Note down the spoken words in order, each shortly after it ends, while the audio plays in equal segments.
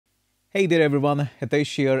Hey there everyone,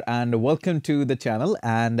 Hitesh here and welcome to the channel,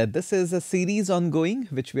 and this is a series ongoing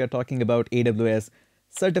which we are talking about AWS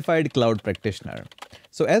Certified Cloud Practitioner.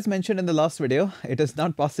 So as mentioned in the last video, it is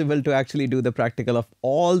not possible to actually do the practical of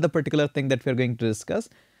all the particular thing that we're going to discuss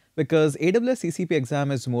because AWS CCP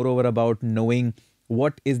exam is moreover about knowing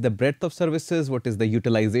what is the breadth of services, what is the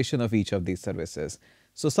utilization of each of these services.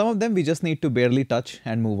 So some of them we just need to barely touch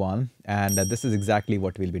and move on, and this is exactly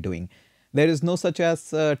what we'll be doing. There is no such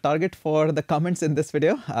as target for the comments in this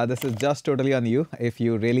video. This is just totally on you. If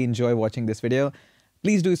you really enjoy watching this video,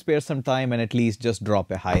 please do spare some time and at least just drop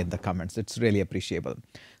a hi in the comments. It's really appreciable.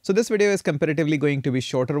 So this video is comparatively going to be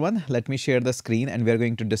shorter one. Let me share the screen and we're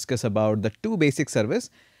going to discuss about the two basic service.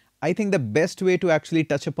 I think the best way to actually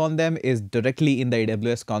touch upon them is directly in the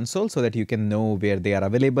AWS console so that you can know where they are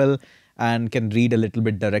available and can read a little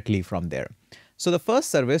bit directly from there. So the first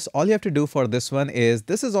service, all you have to do for this one is,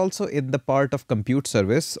 this is also in the part of compute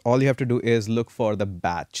service. All you have to do is look for the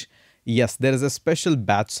batch. Yes, there is a special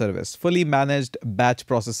batch service, fully managed batch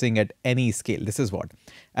processing at any scale. This is what.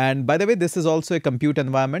 And by the way, this is also a compute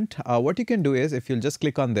environment. What you can do is, if you'll just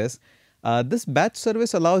click on this, this batch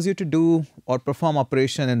service allows you to do or perform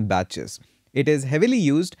operation in batches. It is heavily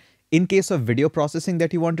used in case of video processing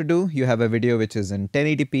that you want to do. You have a video which is in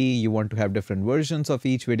 1080p, you want to have different versions of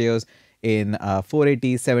each videos in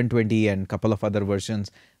 480, 720 and couple of other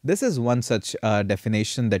versions. This is one such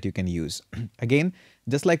definition that you can use. Again,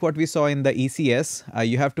 just like what we saw in the ECS,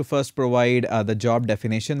 you have to first provide the job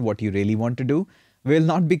definition, what you really want to do. We will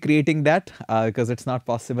not be creating that because it's not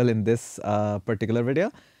possible in this particular video.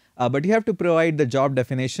 But you have to provide the job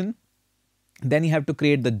definition. Then you have to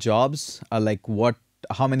create the jobs, like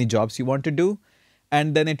how many jobs you want to do.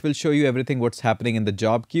 And then it will show you everything what's happening in the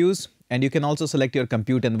job queues. And you can also select your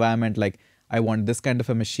compute environment, like I want this kind of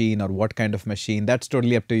a machine or what kind of machine. That's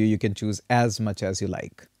totally up to you. You can choose as much as you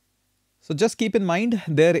like. So just keep in mind,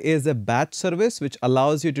 there is a batch service which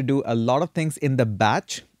allows you to do a lot of things in the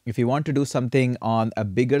batch. If you want to do something on a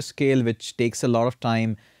bigger scale, which takes a lot of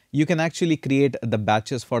time, you can actually create the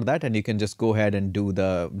batches for that and you can just go ahead and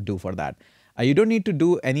do for that. You don't need to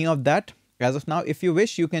do any of that. As of now, if you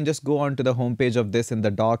wish, you can just go on to the homepage of this in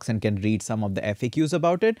the docs and can read some of the FAQs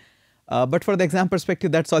about it. But for the exam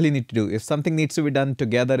perspective, that's all you need to do. If something needs to be done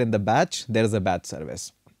together in the batch, there's a batch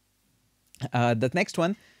service. The next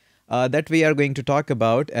one that we are going to talk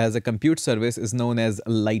about as a compute service is known as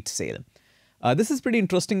Lightsail. This is pretty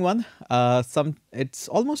interesting one. It's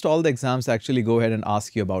almost all the exams actually go ahead and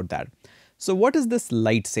ask you about that. So what is this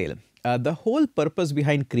Lightsail? The whole purpose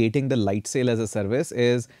behind creating the Lightsail as a service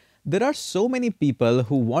is there are so many people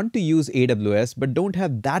who want to use AWS but don't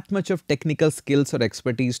have that much of technical skills or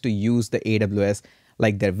expertise to use the AWS,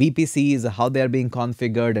 like their VPCs, how they are being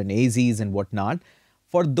configured and AZs and whatnot.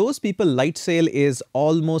 For those people, Lightsail is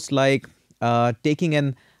almost like taking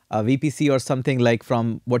an VPC or something like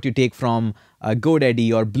from what you take from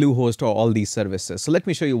GoDaddy or Bluehost or all these services. So let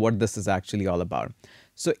me show you what this is actually all about.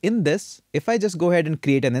 So in this, if I just go ahead and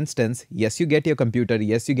create an instance, yes, you get your computer,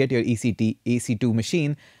 yes, you get your EC2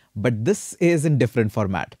 machine, but this is in different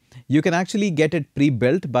format. You can actually get it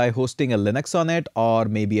pre-built by hosting a Linux on it or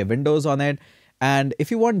maybe a Windows on it. And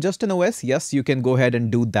if you want just an OS, yes, you can go ahead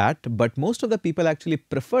and do that. But most of the people actually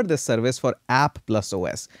prefer this service for app plus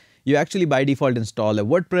OS. You actually by default install a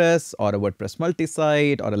WordPress or a WordPress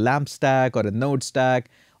multi-site or a LAMP stack or a Node stack,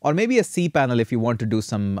 or maybe a cPanel if you want to do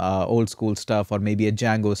some old school stuff, or maybe a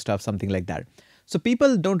Django stuff, something like that. So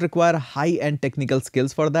people don't require high-end technical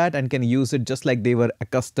skills for that and can use it just like they were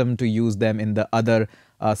accustomed to use them in the other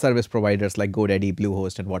service providers like GoDaddy,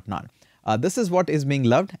 Bluehost and whatnot. This is what is being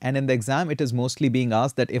loved, and in the exam it is mostly being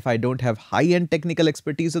asked that if I don't have high-end technical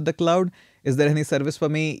expertise of the cloud, is there any service for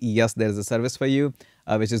me? Yes, there is a service for you,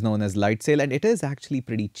 which is known as Lightsail, and it is actually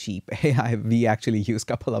pretty cheap. We actually use a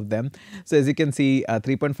couple of them. So as you can see,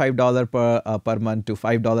 $3.5 per month to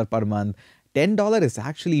 $5 per month. $10 is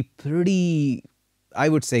actually pretty, I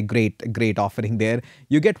would say, great offering there.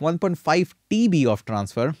 You get 1.5 TB of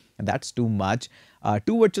transfer. That's too much.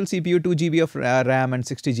 2 virtual CPU, 2 GB of RAM and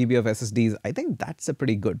 60 GB of SSDs. I think that's a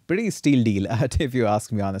pretty steal deal if you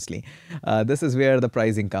ask me honestly. This is where the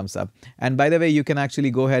pricing comes up. And by the way, you can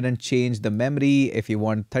actually go ahead and change the memory if you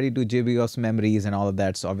want 32 GB of memories and all of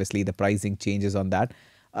that. So obviously the pricing changes on that.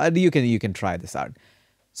 You can try this out.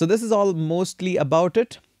 So this is all mostly about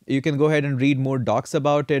it. You can go ahead and read more docs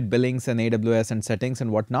about it, billings and AWS and settings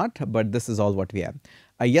and whatnot, but this is all what we have.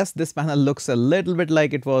 Yes, this panel looks a little bit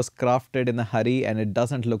like it was crafted in a hurry and it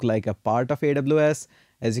doesn't look like a part of AWS.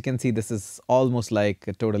 As you can see, this is almost like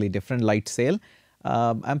a totally different Lightsail.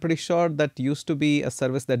 I'm pretty sure that used to be a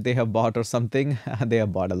service that they have bought or something. They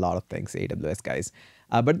have bought a lot of things, AWS guys.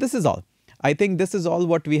 But this is all. I think this is all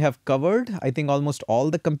what we have covered. I think almost all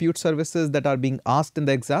the compute services that are being asked in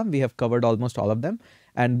the exam, we have covered almost all of them.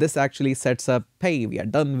 And this actually sets up, hey, we are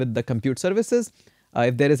done with the compute services.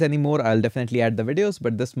 If there is any more, I'll definitely add the videos,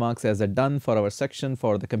 but this marks as a done for our section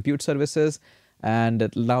for the compute services. And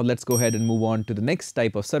now let's go ahead and move on to the next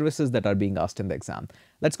type of services that are being asked in the exam.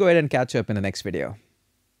 Let's go ahead and catch up in the next video.